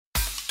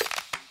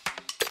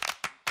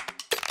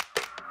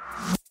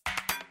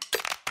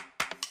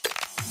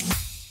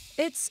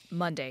It's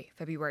Monday,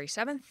 February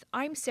 7th.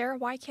 I'm Sarah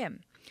Y.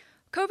 Kim.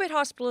 COVID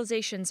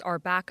hospitalizations are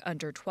back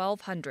under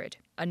 1,200,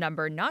 a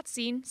number not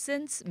seen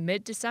since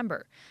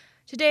mid-December.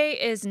 Today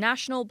is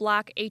National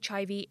Black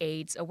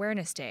HIV/AIDS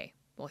Awareness Day.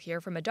 We'll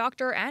hear from a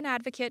doctor and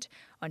advocate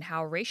on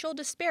how racial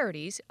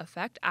disparities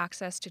affect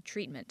access to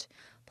treatment,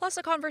 plus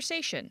a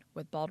conversation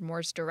with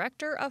Baltimore's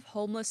Director of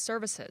Homeless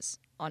Services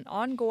on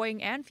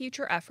ongoing and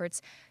future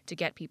efforts to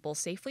get people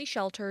safely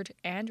sheltered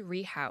and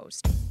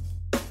rehoused.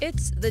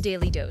 It's the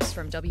Daily Dose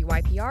from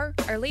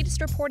WYPR, our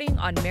latest reporting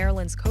on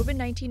Maryland's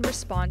COVID-19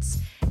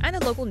 response and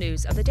the local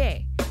news of the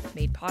day,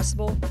 made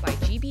possible by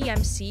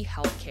GBMC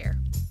Healthcare.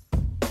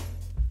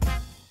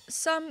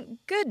 Some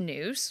good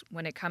news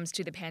when it comes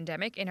to the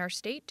pandemic in our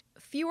state.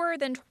 Fewer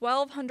than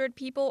 1,200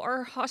 people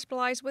are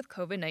hospitalized with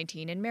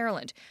COVID-19 in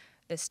Maryland.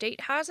 The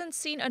state hasn't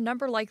seen a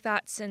number like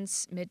that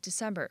since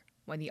mid-December,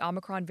 when the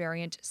Omicron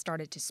variant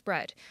started to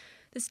spread.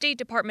 The State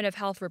Department of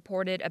Health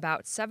reported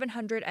about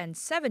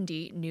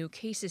 770 new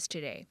cases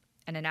today,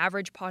 and an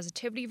average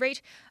positivity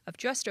rate of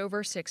just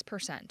over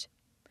 6%.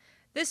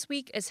 This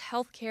week is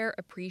Healthcare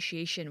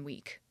Appreciation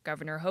Week.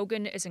 Governor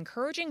Hogan is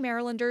encouraging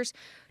Marylanders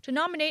to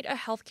nominate a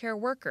healthcare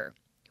worker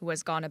who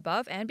has gone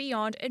above and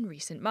beyond in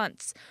recent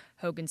months.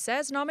 Hogan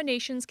says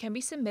nominations can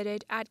be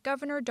submitted at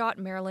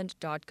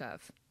governor.maryland.gov.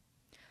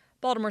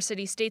 Baltimore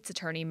City State's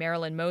Attorney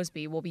Marilyn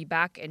Mosby will be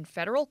back in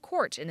federal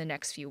court in the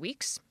next few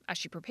weeks as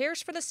she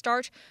prepares for the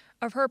start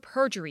of her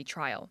perjury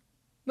trial.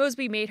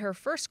 Mosby made her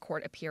first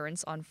court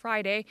appearance on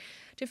Friday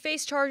to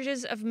face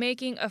charges of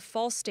making a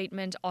false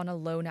statement on a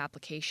loan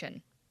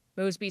application.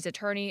 Mosby's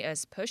attorney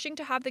is pushing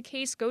to have the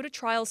case go to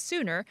trial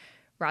sooner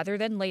rather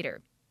than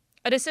later.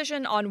 A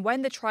decision on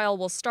when the trial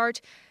will start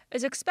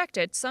is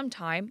expected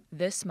sometime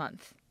this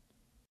month.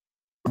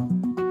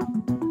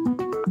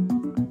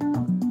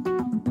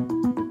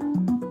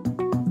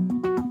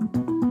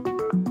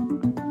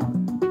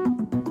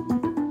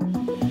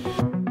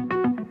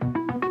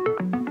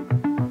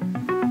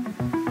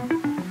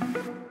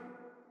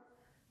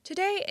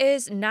 Today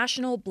is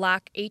National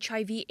Black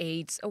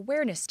HIV/AIDS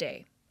Awareness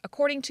Day.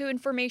 According to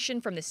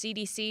information from the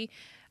CDC,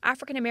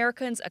 African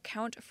Americans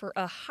account for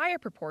a higher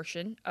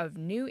proportion of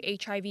new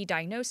HIV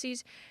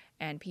diagnoses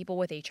and people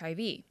with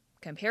HIV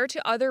compared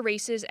to other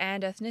races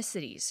and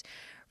ethnicities.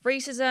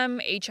 Racism,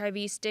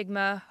 HIV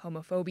stigma,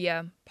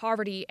 homophobia,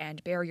 poverty,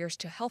 and barriers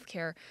to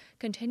healthcare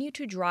continue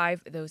to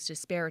drive those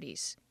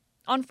disparities.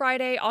 On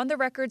Friday, On the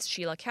Record's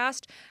Sheila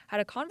Cast had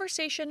a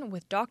conversation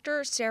with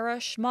Dr. Sarah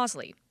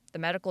Schmosley, the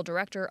medical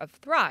director of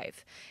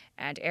Thrive,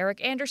 and Eric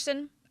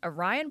Anderson, a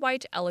Ryan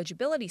White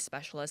eligibility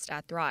specialist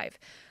at Thrive.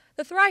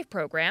 The Thrive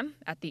program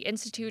at the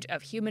Institute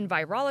of Human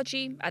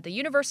Virology at the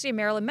University of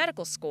Maryland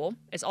Medical School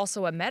is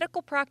also a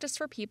medical practice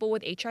for people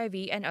with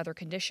HIV and other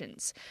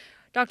conditions.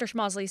 Dr.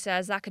 Schmosley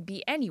says that could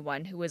be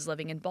anyone who is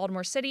living in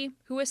Baltimore City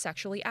who is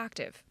sexually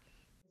active.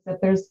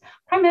 That there's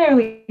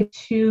primarily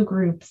two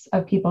groups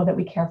of people that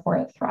we care for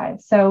at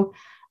Thrive. So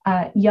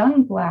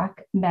young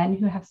Black men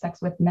who have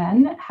sex with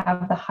men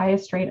have the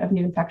highest rate of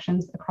new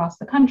infections across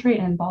the country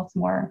and in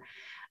Baltimore.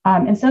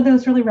 And so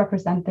those really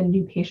represent the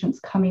new patients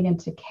coming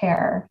into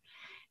care.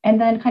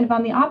 And then kind of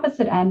on the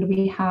opposite end,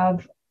 we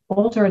have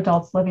older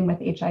adults living with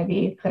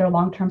HIV that are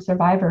long-term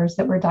survivors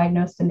that were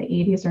diagnosed in the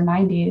 80s or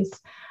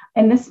 90s.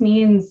 And this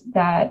means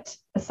that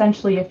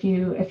essentially if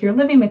you're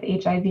living with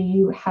HIV,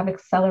 you have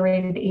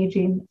accelerated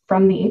aging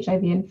from the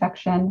HIV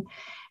infection.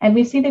 And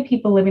we see that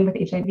people living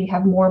with HIV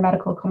have more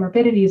medical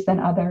comorbidities than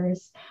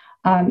others.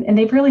 And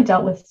they've really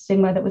dealt with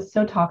stigma that was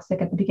so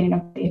toxic at the beginning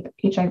of the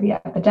HIV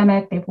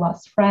epidemic. They've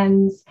lost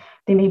friends.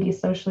 They may be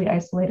socially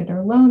isolated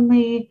or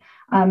lonely.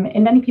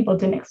 And many people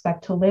didn't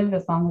expect to live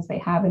as long as they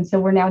have. And so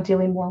we're now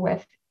dealing more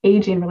with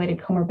aging-related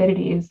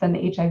comorbidities than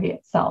the HIV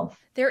itself.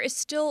 There is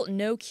still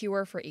no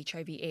cure for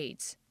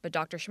HIV/AIDS, but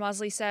Dr.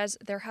 Schmosley says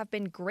there have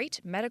been great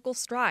medical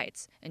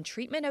strides in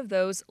treatment of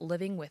those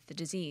living with the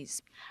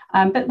disease.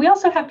 But we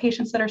also have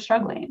patients that are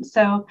struggling.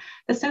 So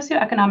the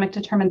socioeconomic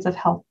determinants of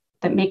health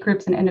that make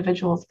groups and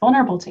individuals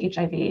vulnerable to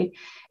HIV,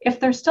 if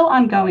they're still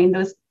ongoing,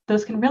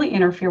 those can really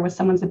interfere with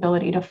someone's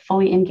ability to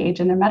fully engage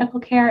in their medical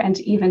care and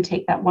to even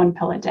take that one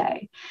pill a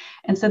day.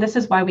 And so this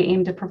is why we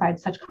aim to provide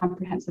such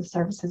comprehensive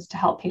services to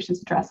help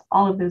patients address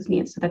all of those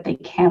needs so that they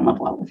can live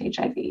well with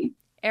HIV.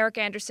 Eric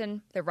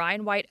Anderson, the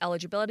Ryan White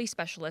eligibility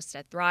specialist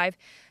at Thrive,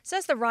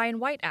 says the Ryan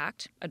White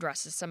Act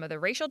addresses some of the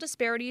racial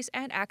disparities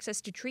and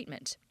access to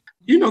treatment.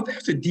 You know,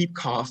 there's a deep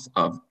cost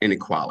of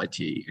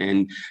inequality.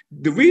 And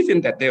the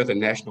reason that there's a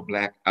National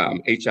Black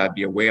HIV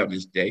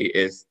Awareness Day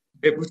is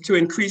it was to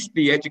increase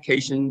the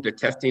education, the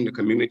testing, the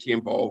community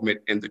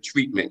involvement, and the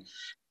treatment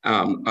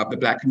of the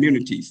Black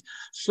communities.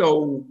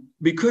 So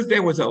because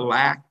there was a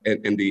lack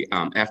in the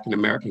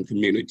African-American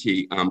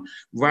community,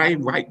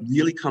 Ryan White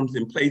really comes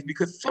in place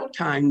because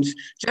sometimes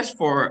just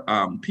for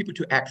people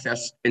to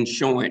access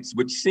insurance,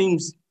 which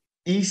seems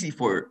easy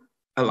for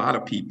a lot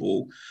of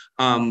people,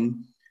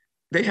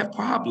 they have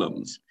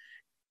problems,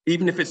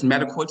 even if it's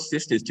medical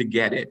assistance to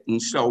get it.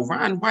 And so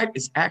Ryan White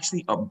is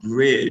actually a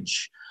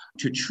bridge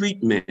to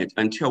treatment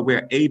until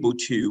we're able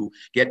to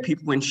get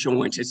people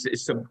insurance.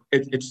 It's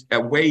a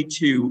way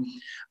to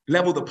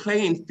level the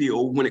playing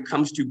field when it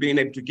comes to being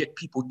able to get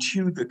people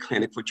to the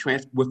clinic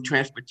with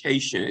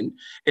transportation.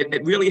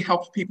 It really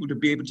helps people to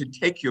be able to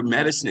take your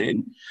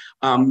medicine.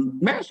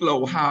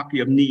 Maslow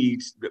hierarchy of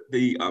needs,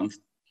 the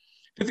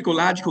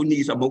physiological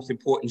needs are most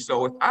important.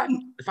 So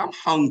if I'm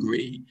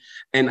hungry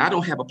and I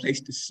don't have a place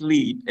to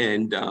sleep,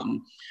 and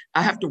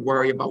I have to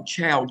worry about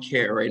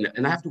childcare,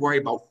 and I have to worry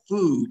about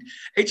food,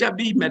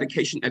 HIV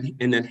medication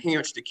and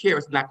adherence to care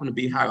is not going to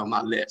be high on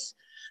my list.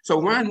 So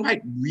Ryan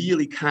White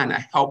really kind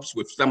of helps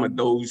with some of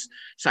those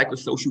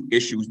psychosocial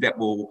issues that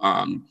will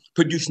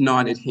produce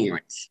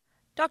non-adherence.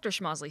 Dr.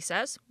 Schmosley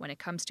says when it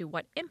comes to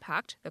what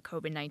impact the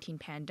COVID-19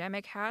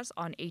 pandemic has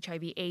on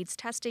HIV/AIDS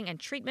testing and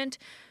treatment,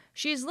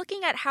 she is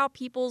looking at how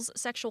people's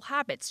sexual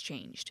habits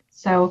changed.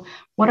 So,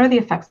 what are the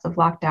effects of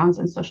lockdowns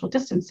and social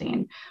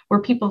distancing?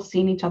 Were people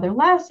seeing each other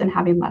less and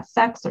having less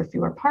sex or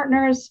fewer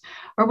partners?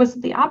 Or was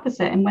it the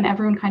opposite? And when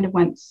everyone kind of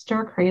went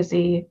stir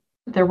crazy,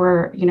 there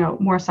were,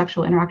 more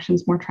sexual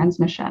interactions, more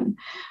transmission.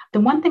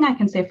 The one thing I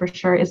can say for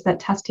sure is that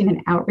testing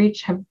and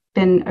outreach have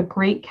been a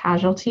great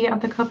casualty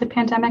of the COVID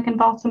pandemic in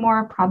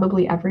Baltimore,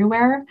 probably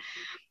everywhere.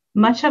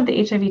 Much of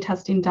the HIV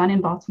testing done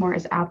in Baltimore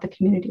is at the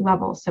community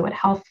level, so at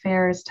health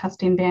fairs,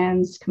 testing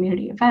vans,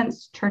 community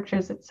events,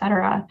 churches, et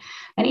cetera.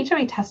 And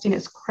HIV testing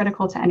is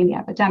critical to ending the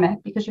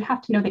epidemic because you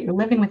have to know that you're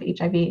living with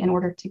HIV in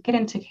order to get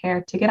into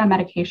care, to get on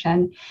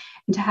medication,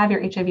 and to have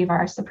your HIV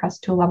virus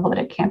suppressed to a level that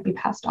it can't be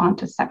passed on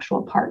to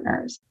sexual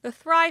partners. The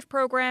Thrive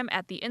program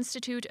at the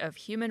Institute of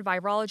Human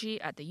Virology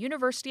at the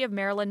University of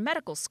Maryland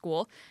Medical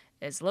School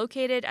is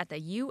located at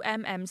the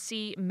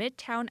UMMC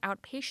Midtown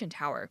Outpatient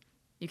Tower.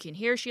 You can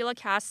hear Sheila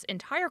Cass's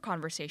entire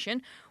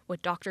conversation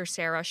with Dr.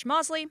 Sarah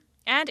Schmosley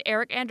and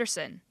Eric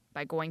Anderson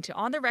by going to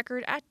On the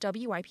Record at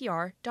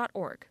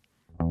WYPR.org.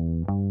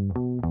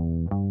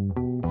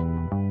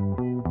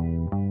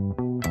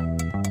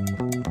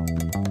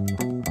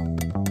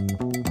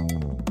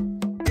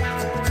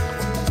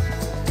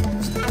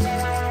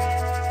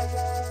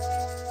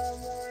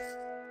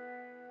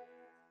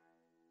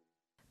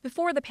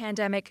 Before the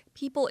pandemic,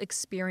 people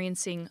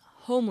experiencing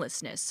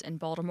homelessness in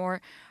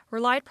Baltimore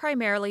relied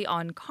primarily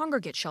on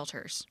congregate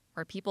shelters,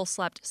 where people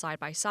slept side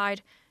by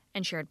side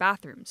and shared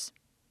bathrooms.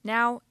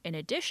 Now, in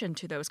addition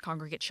to those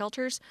congregate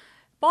shelters,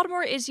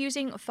 Baltimore is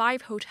using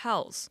 5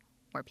 hotels,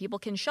 where people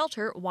can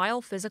shelter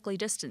while physically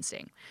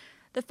distancing.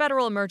 The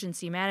Federal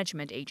Emergency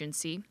Management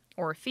Agency,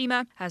 or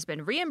FEMA, has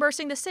been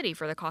reimbursing the city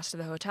for the cost of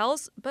the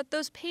hotels, but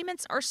those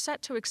payments are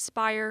set to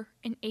expire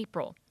in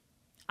April.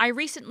 I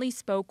recently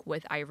spoke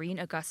with Irene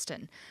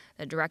Augustin,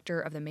 the director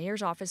of the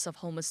Mayor's Office of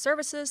Homeless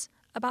Services,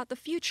 about the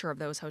future of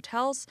those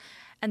hotels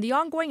and the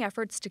ongoing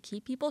efforts to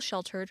keep people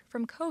sheltered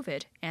from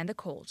COVID and the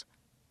cold.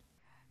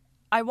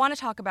 I want to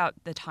talk about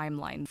the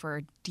timeline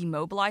for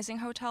demobilizing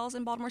hotels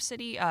in Baltimore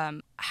City.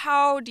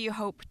 How do you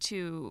hope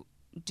to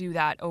do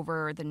that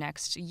over the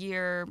next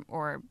year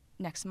or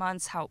next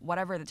months,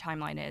 whatever the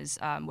timeline is,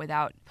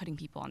 without putting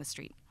people on the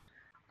street?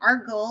 Our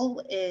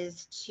goal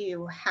is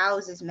to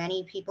house as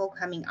many people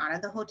coming out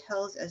of the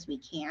hotels as we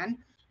can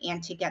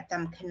and to get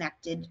them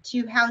connected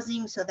to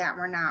housing so that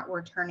we're not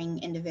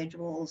returning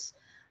individuals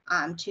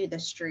to the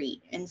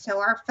street. And so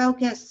our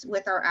focus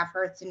with our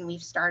efforts, and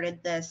we've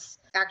started this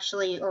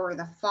actually over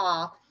the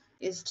fall,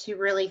 is to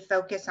really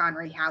focus on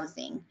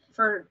rehousing.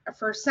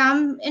 For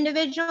some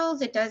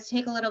individuals, it does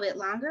take a little bit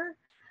longer.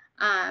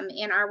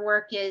 And our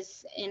work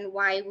is in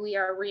why we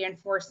are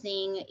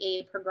reinforcing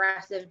a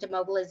progressive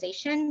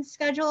demobilization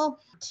schedule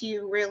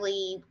to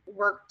really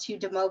work to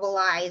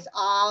demobilize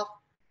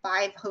all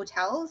 5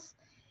 hotels.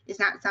 Is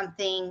not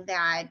something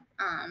that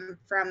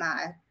from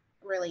a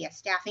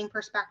staffing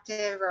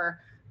perspective or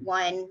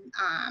one,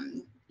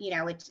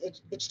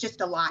 it's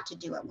just a lot to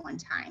do at one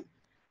time.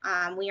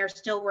 We are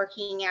still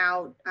working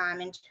out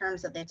in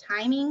terms of the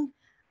timing,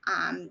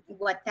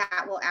 what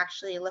that will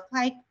actually look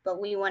like, but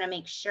we want to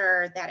make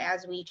sure that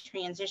as we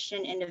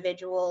transition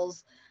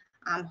individuals,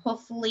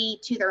 hopefully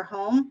to their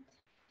home,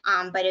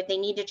 but if they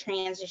need to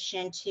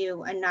transition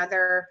to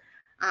another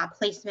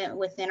placement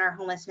within our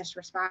homelessness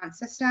response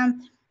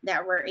system,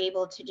 that we're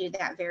able to do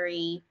that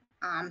very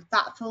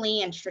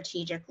thoughtfully and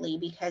strategically,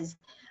 because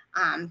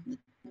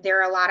there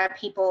are a lot of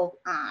people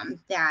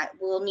that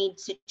will need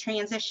to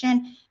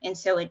transition, and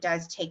so it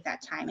does take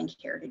that time and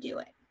care to do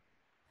it.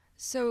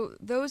 So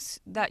those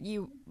that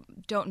you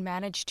don't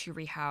manage to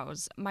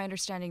rehouse, my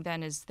understanding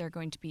then is they're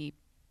going to be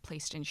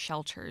placed in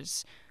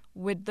shelters.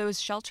 Would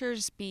those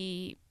shelters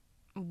be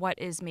what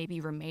is maybe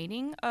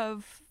remaining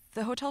of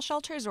the hotel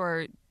shelters,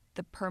 or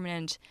the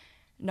permanent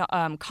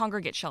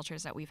congregate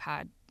shelters that we've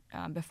had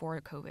before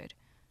COVID?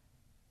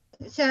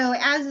 So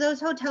as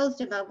those hotels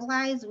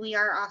demobilize, we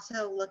are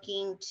also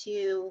looking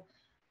to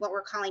what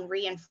we're calling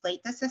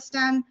reinflate the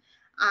system.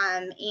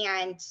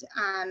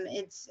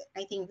 It's,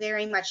 I think,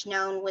 very much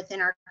known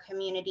within our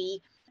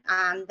community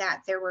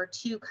that there were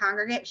 2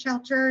 congregate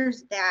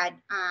shelters that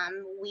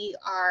we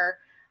are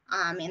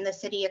in the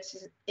city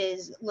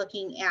is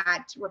looking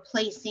at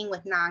replacing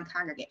with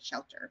non-congregate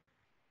shelter.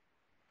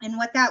 And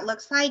what that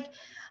looks like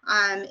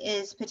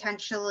is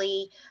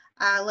potentially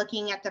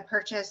looking at the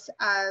purchase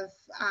of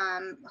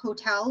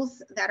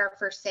hotels that are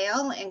for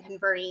sale and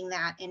converting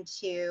that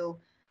into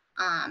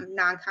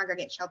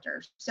non-congregate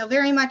shelters. So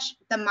very much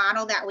the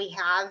model that we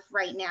have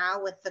right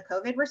now with the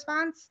COVID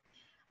response,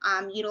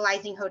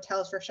 utilizing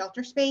hotels for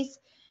shelter space,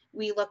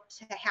 we look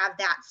to have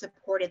that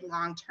supported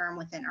long-term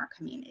within our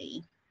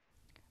community.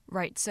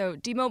 Right. So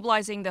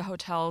demobilizing the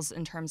hotels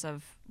in terms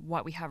of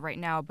what we have right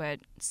now, but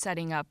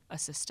setting up a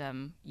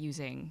system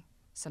using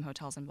some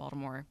hotels in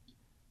Baltimore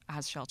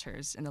as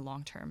shelters in the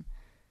long term.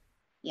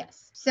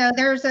 Yes. So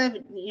there's a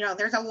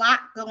lot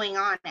going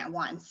on at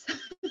once,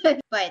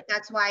 but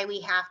that's why we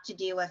have to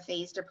do a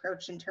phased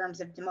approach in terms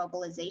of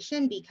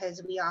demobilization,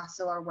 because we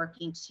also are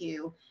working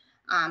to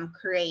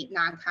create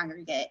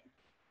non-congregate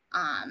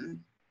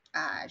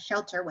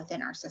shelter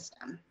within our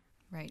system.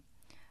 Right.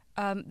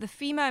 The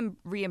FEMA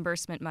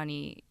reimbursement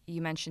money,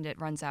 you mentioned it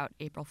runs out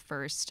April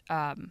 1st.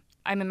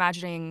 I'm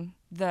imagining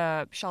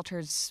the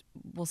shelters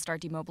will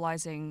start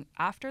demobilizing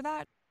after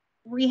that.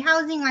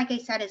 Rehousing, like I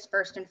said, is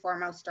first and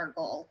foremost our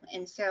goal.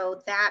 And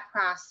so that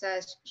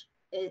process,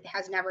 it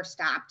has never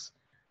stopped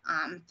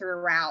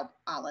throughout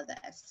all of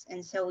this.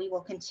 And so we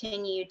will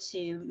continue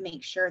to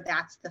make sure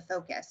that's the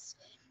focus.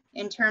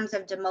 In terms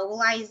of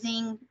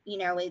demobilizing,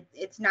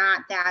 it's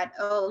not that,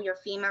 oh, your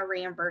FEMA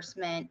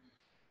reimbursement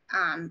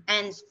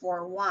ends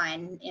for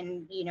one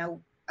and,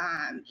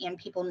 and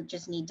people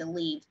just need to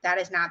leave. That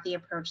is not the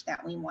approach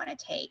that we want to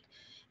take.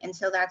 And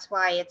so that's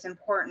why it's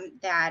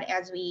important that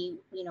as we,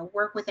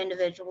 work with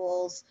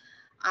individuals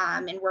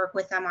and work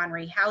with them on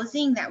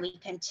rehousing, that we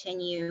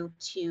continue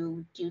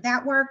to do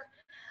that work.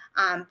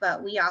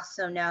 But we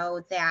also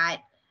know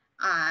that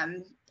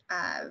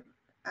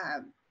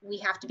we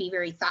have to be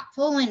very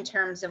thoughtful in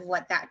terms of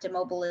what that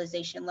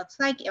demobilization looks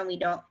like. And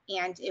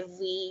if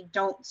we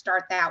don't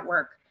start that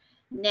work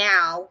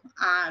now,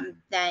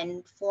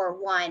 then for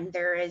one,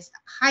 there is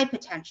high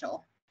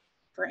potential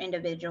for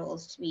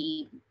individuals to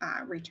be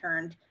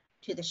returned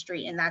to the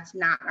street. And that's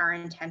not our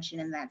intention,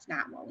 and that's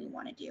not what we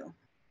want to do.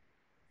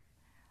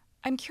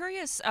 I'm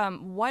curious,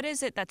 what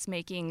is it that's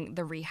making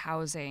the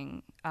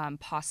rehousing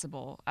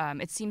possible?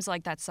 It seems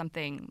like that's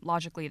something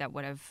logically that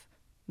would have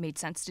made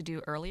sense to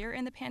do earlier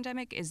in the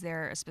pandemic. Is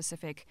there a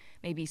specific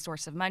maybe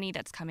source of money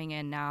that's coming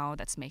in now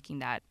that's making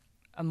that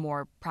a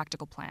more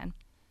practical plan?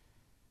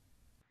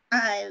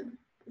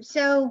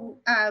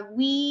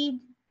 We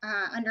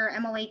under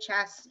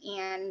MOHS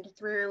and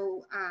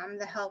through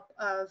the help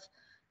of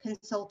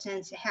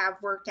consultants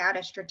have worked out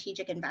a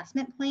strategic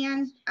investment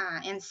plan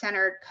and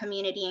centered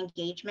community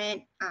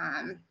engagement.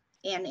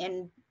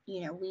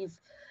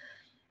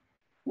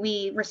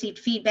 We received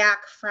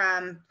feedback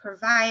from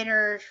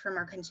providers, from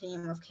our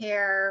continuum of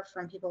care,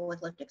 from people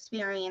with lived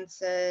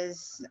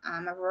experiences,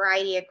 a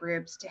variety of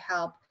groups to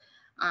help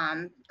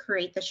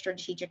create the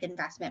strategic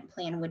investment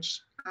plan,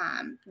 which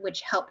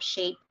helped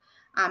shape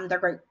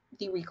the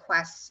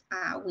requests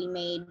we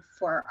made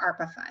for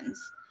ARPA funds.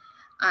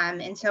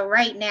 And so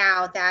right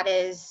now that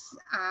is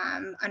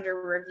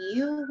under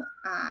review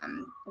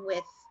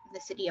with the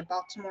City of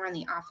Baltimore and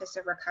the Office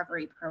of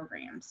Recovery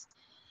Programs.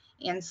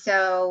 And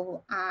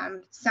so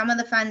some of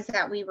the funds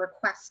that we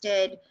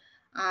requested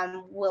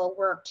will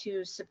work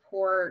to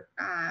support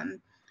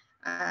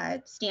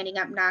standing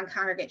up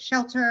non-congregate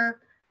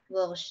shelter,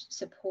 will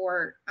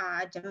support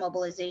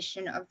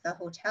demobilization of the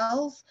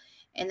hotels,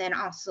 and then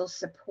also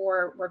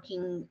support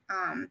working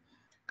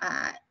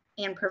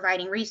and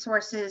providing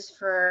resources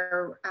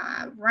for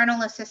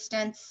rental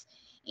assistance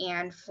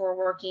and for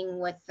working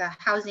with the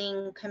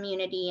housing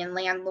community and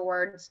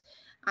landlords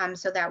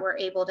so that we're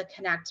able to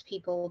connect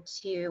people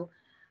to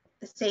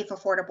safe,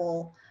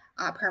 affordable,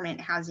 permanent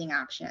housing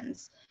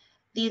options.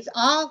 These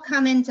all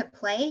come into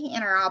play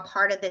and are all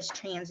part of this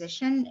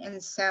transition.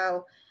 And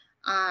so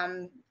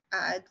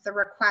the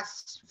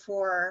request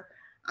for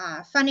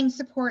funding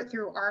support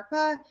through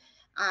ARPA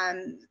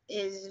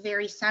is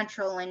very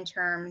central in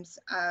terms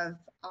of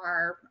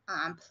our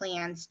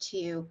plans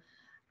to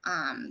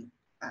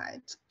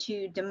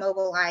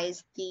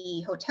demobilize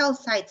the hotel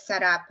sites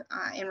set up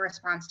in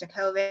response to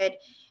COVID,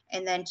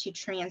 and then to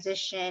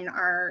transition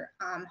our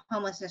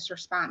homelessness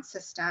response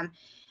system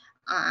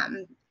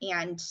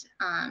and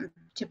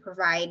to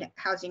provide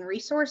housing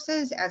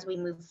resources as we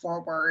move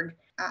forward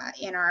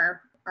in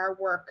our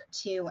work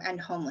to end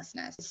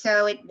homelessness.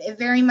 So it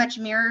very much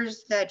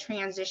mirrors the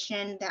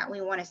transition that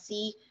we want to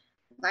see.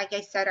 Like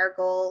I said, our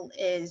goal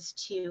is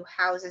to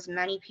house as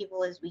many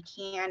people as we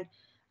can.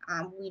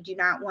 We do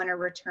not want to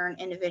return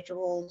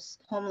individuals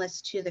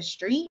homeless to the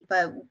street,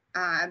 but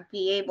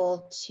be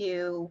able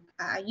to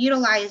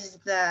utilize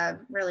the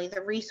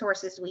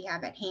resources we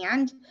have at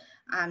hand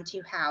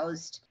to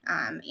house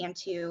and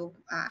to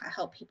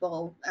help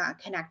people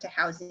connect to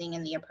housing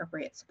and the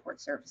appropriate support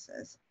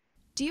services.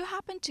 Do you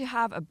happen to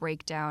have a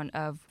breakdown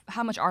of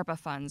how much ARPA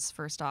funds,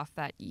 first off,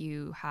 that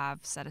you have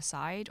set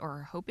aside or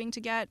are hoping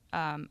to get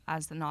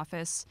as an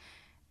office,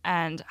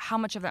 and how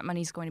much of that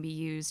money is going to be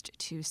used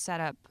to set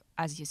up,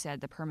 as you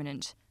said, the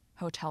permanent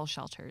hotel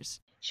shelters?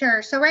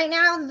 Sure. So right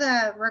now,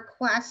 the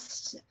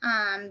requests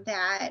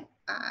that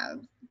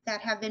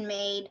have been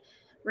made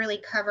really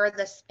cover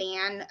the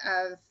span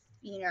of,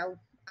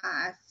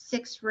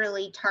 6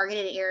 really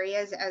targeted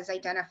areas as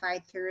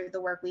identified through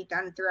the work we've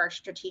done through our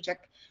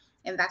strategic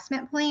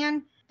investment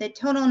plan. The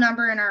total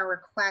number in our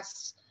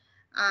requests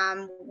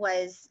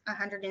was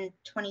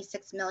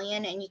 126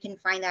 million, and you can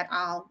find that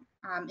all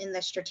in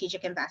the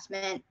strategic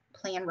investment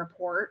plan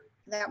report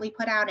that we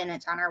put out, and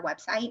it's on our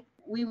website.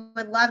 We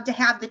would love to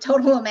have the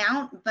total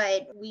amount,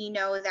 but we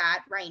know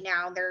that right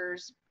now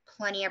there's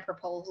plenty of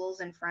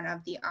proposals in front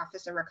of the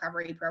Office of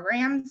Recovery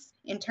Programs.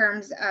 In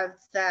terms of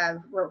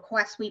the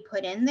requests we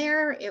put in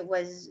there, it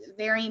was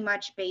very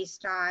much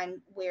based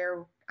on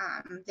where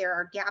there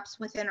are gaps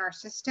within our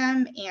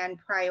system and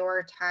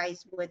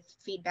prioritized with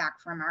feedback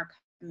from our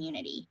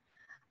community.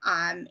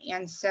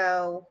 And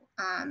so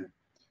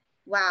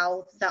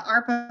while the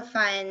ARPA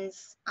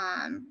funds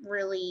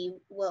really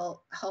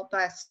will help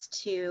us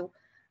to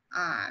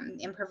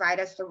and provide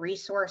us the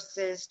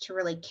resources to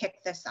really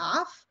kick this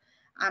off,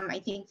 I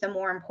think the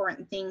more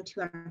important thing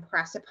to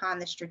impress upon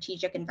the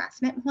strategic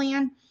investment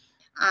plan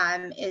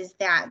is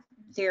that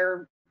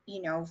there,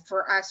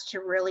 for us to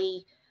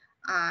really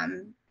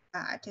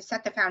to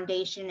set the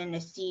foundation and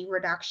to see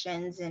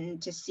reductions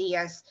and to see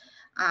us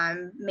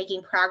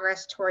making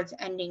progress towards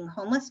ending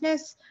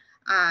homelessness,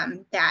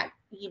 that,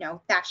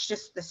 that's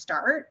just the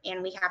start,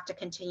 and we have to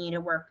continue to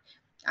work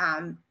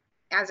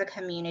as a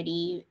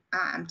community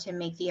to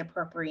make the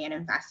appropriate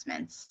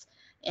investments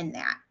in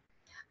that.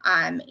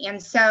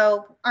 And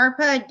so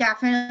ARPA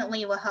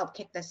definitely will help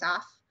kick this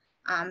off.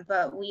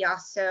 But we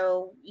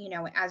also,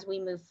 as we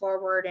move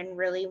forward and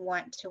really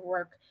want to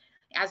work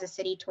as a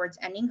city towards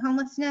ending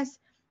homelessness,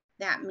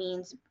 that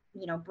means,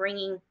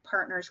 bringing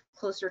partners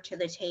closer to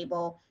the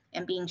table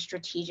and being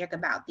strategic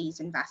about these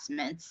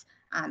investments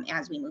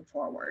as we move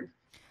forward.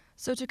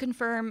 So to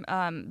confirm,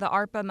 the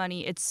ARPA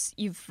money,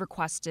 you've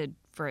requested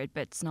for it,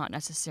 but it's not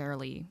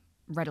necessarily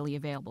readily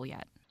available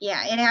yet.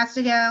 Yeah, it has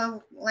to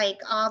go like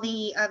all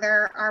the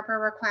other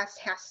ARPA requests.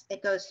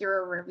 It goes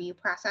through a review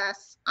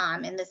process,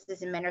 and this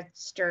is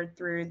administered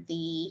through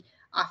the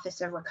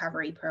Office of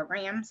Recovery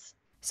Programs.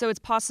 So it's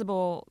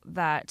possible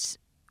that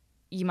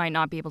you might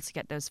not be able to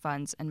get those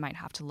funds and might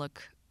have to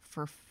look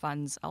for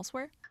funds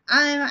elsewhere?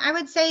 I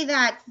would say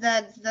that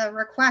the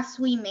requests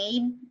we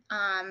made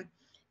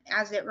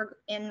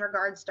in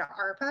regards to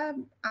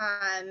ARPA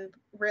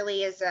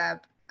really is a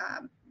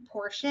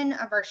portion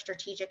of our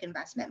strategic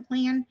investment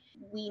plan.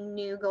 We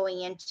knew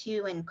going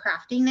into and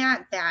crafting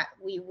that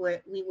we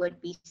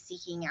would be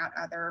seeking out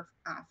other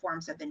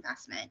forms of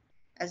investment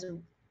as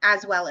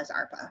well as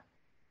ARPA.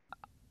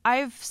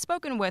 I've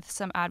spoken with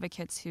some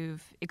advocates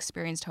who've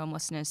experienced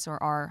homelessness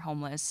or are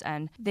homeless,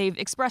 and they've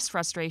expressed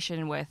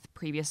frustration with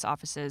previous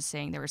offices,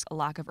 saying there was a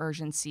lack of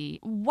urgency.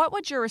 What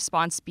would your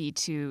response be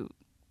to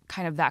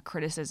kind of that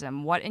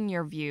criticism? What, in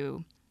your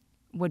view,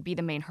 would be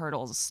the main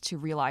hurdles to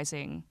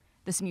realizing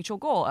this mutual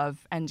goal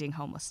of ending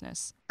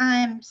homelessness?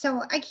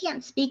 So I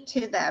can't speak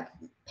to the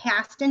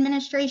past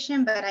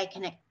administration, but I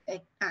can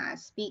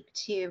speak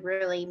to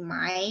really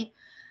my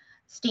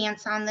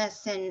stance on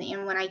this.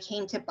 And when I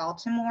came to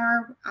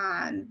Baltimore,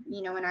 and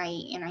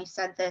I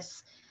said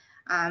this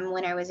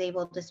when I was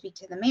able to speak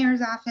to the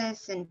mayor's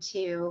office and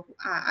to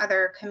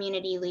other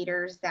community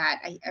leaders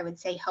that I would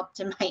say helped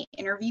in my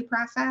interview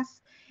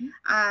process.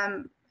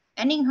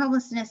 Ending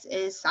homelessness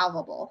is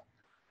solvable.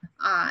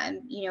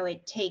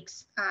 It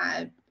takes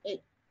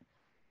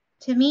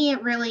to me,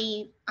 it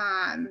really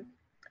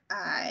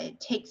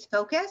takes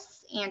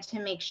focus and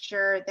to make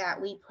sure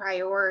that we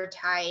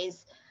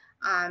prioritize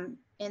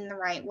in the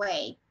right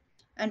way.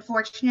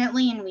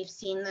 Unfortunately, and we've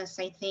seen this,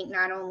 I think,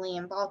 not only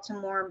in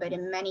Baltimore, but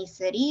in many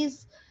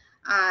cities,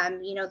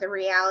 the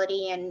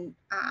reality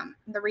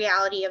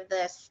of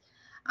this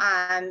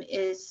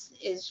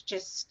is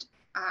just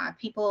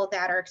people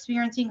that are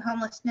experiencing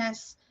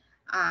homelessness,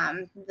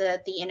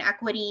 the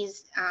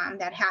inequities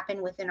that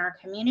happen within our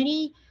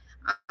community,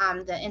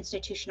 the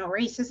institutional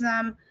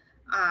racism,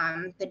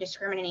 the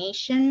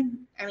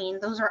discrimination. I mean,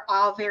 those are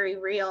all very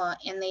real,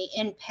 and they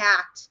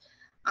impact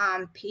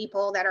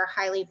people that are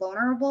highly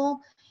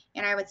vulnerable.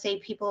 And I would say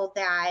people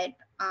that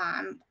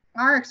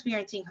are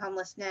experiencing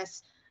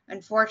homelessness,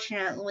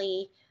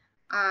 unfortunately,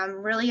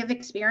 really have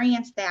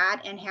experienced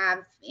that and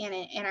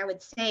I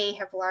would say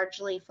have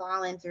largely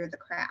fallen through the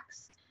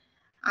cracks.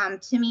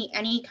 To me,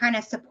 any kind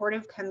of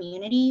supportive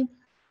community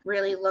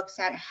really looks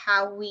at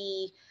how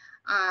we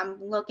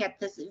look at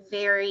this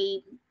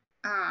very,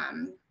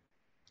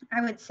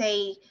 I would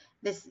say,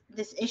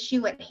 this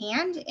issue at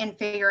hand and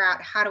figure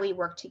out how do we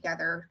work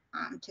together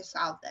to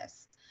solve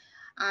this.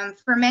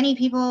 For many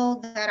people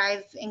that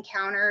I've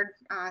encountered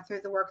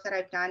through the work that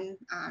I've done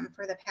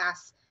for the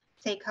past,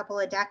 say, couple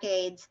of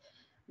decades,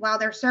 while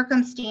their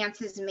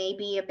circumstances may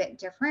be a bit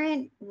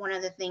different, one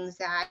of the things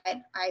that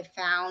I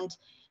found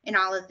in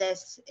all of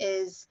this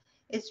is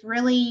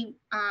really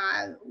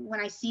when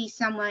I see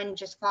someone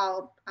just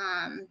fall,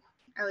 I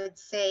would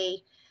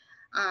say,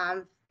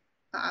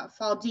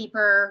 fall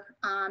deeper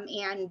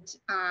and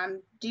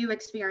do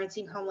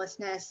experiencing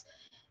homelessness,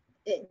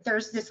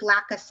 there's this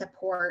lack of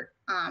support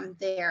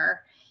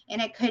there.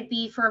 And it could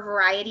be for a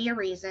variety of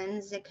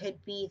reasons. It could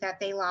be that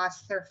they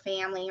lost their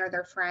family or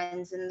their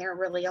friends and they're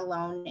really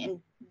alone and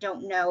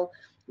don't know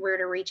where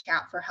to reach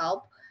out for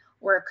help.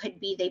 Or it could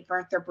be they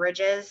burnt their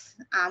bridges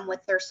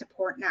with their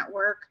support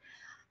network.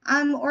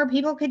 Or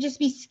people could just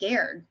be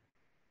scared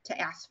to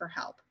ask for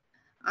help.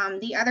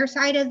 The other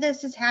side of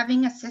this is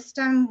having a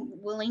system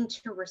willing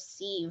to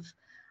receive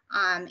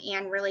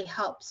and really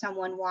help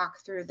someone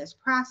walk through this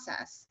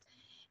process.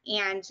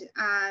 And,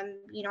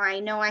 I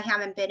know I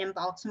haven't been in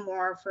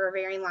Baltimore for a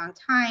very long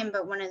time,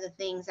 but one of the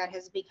things that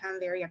has become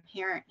very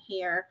apparent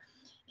here,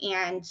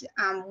 and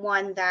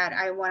one that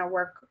I want to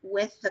work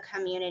with the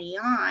community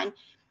on,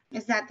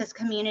 is that this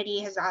community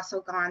has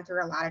also gone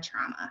through a lot of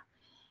trauma.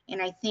 And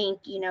I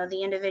think,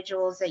 the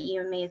individuals that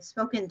you may have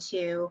spoken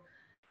to,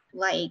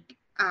 like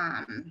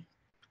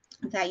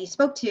that you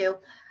spoke to,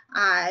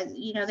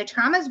 the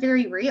trauma is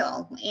very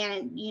real.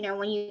 And,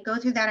 when you go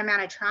through that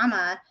amount of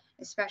trauma,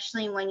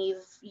 especially when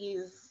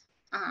you've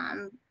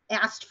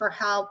asked for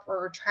help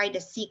or tried to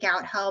seek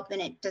out help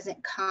and it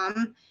doesn't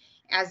come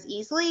as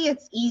easily,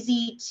 it's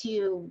easy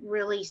to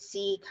really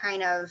see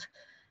kind of,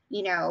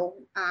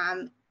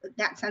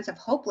 that sense of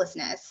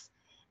hopelessness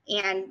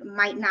and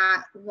might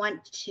not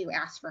want to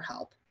ask for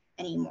help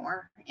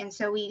anymore. And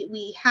so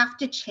we have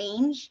to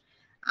change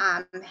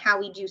how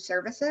we do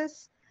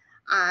services.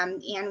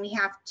 And we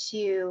have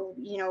to,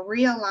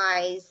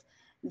 realize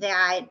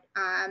that,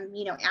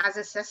 as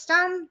a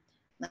system,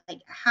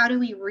 like, how do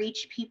we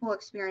reach people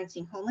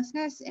experiencing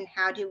homelessness and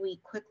how do we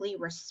quickly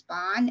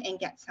respond and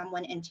get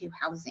someone into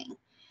housing?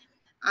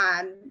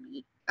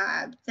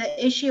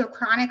 The issue of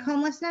chronic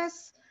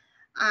homelessness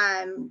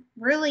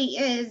really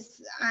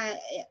is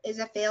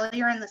a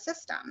failure in the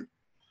system.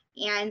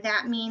 And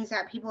that means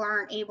that people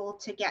aren't able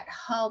to get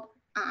help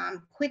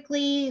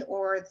quickly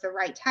or the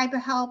right type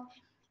of help.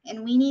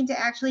 And we need to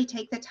actually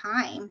take the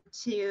time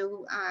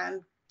to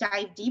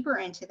dive deeper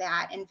into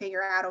that and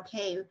figure out,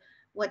 okay,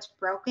 what's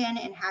broken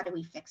and how do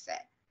we fix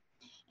it?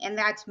 And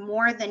that's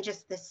more than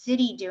just the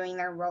city doing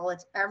their role.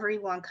 It's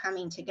everyone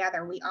coming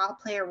together. We all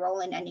play a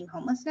role in ending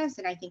homelessness.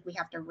 And I think we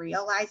have to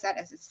realize that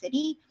as a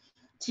city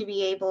to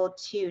be able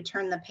to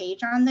turn the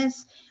page on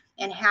this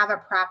and have a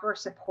proper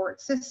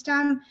support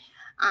system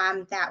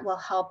that will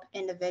help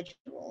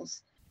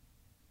individuals.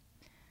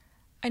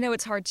 I know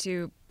it's hard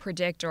to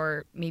predict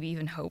or maybe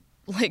even hope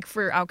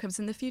for outcomes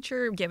in the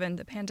future given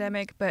the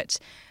pandemic, but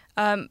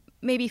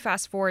maybe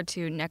fast forward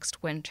to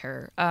next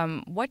winter.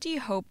 What do you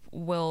hope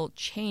will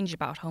change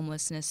about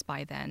homelessness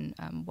by then?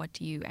 What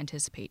do you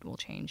anticipate will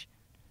change?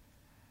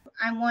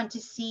 I want to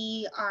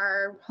see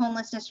our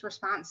homelessness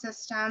response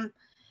system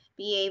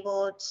be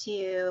able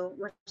to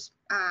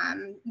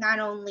not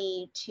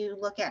only to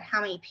look at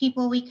how many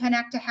people we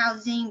connect to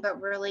housing,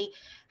 but really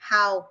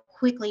how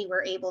quickly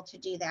we're able to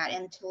do that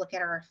and to look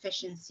at our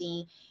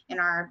efficiency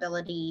and our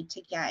ability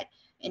to get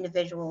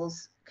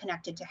individuals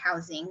connected to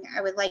housing.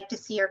 I would like to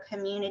see our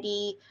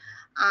community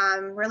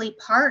really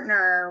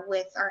partner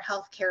with our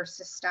healthcare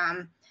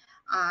system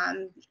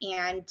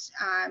and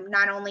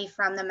not only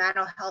from the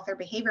mental health or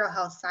behavioral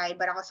health side,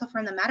 but also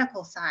from the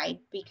medical side,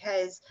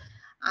 because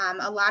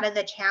a lot of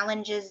the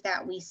challenges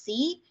that we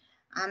see,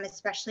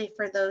 especially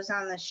for those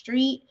on the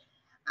street,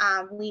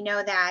 we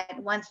know that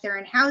once they're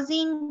in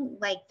housing,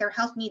 their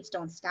health needs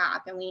don't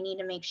stop, and we need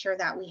to make sure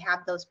that we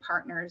have those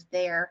partners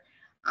there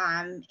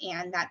and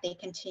that they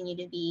continue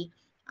to be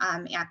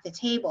at the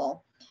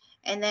table.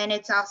 And then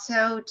it's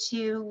also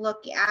to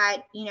look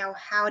at,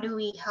 how do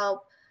we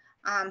help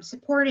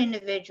support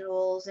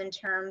individuals in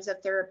terms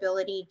of their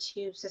ability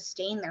to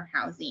sustain their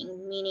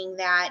housing, meaning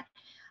that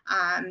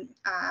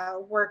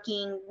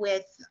working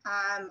with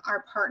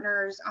our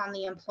partners on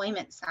the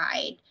employment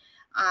side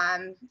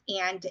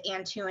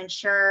and to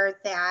ensure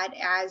that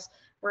as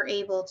we're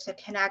able to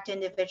connect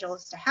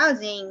individuals to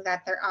housing,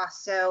 that they're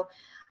also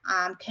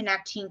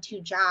connecting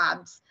to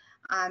jobs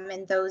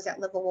and those at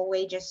livable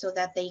wages so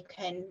that they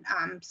can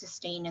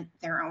sustain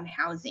their own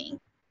housing.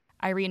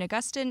 Irene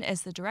Augustin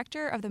is the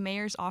director of the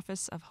Mayor's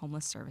Office of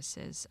Homeless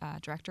Services.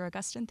 Director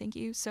Augustin, thank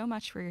you so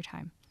much for your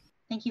time.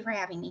 Thank you for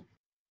having me.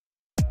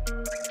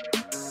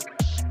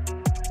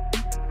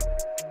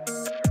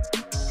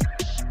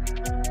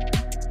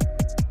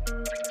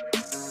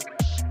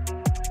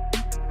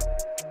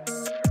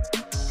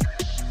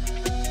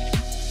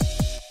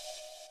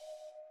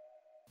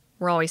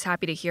 We're always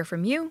happy to hear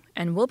from you,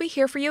 and we'll be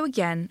here for you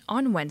again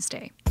on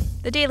Wednesday.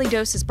 The Daily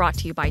Dose is brought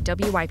to you by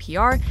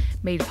WYPR,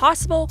 made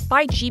possible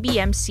by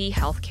GBMC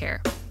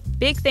Healthcare.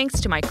 Big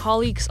thanks to my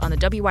colleagues on the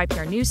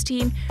WYPR News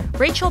team,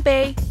 Rachel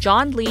Bay,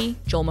 John Lee,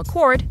 Joel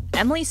McCord,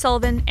 Emily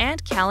Sullivan,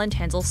 and Callan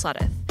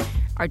Hansel-Suddeth.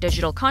 Our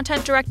digital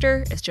content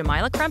director is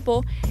Jamila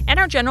Krempel, and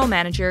our general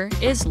manager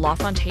is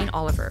LaFontaine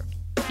Oliver.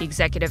 The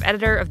executive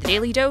editor of the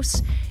Daily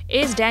Dose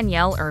is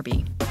Danielle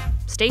Irby.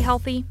 Stay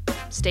healthy,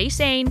 stay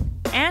sane,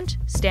 and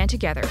stand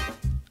together.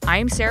 I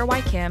am Sarah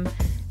Y. Kim.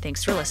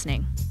 Thanks for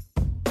listening.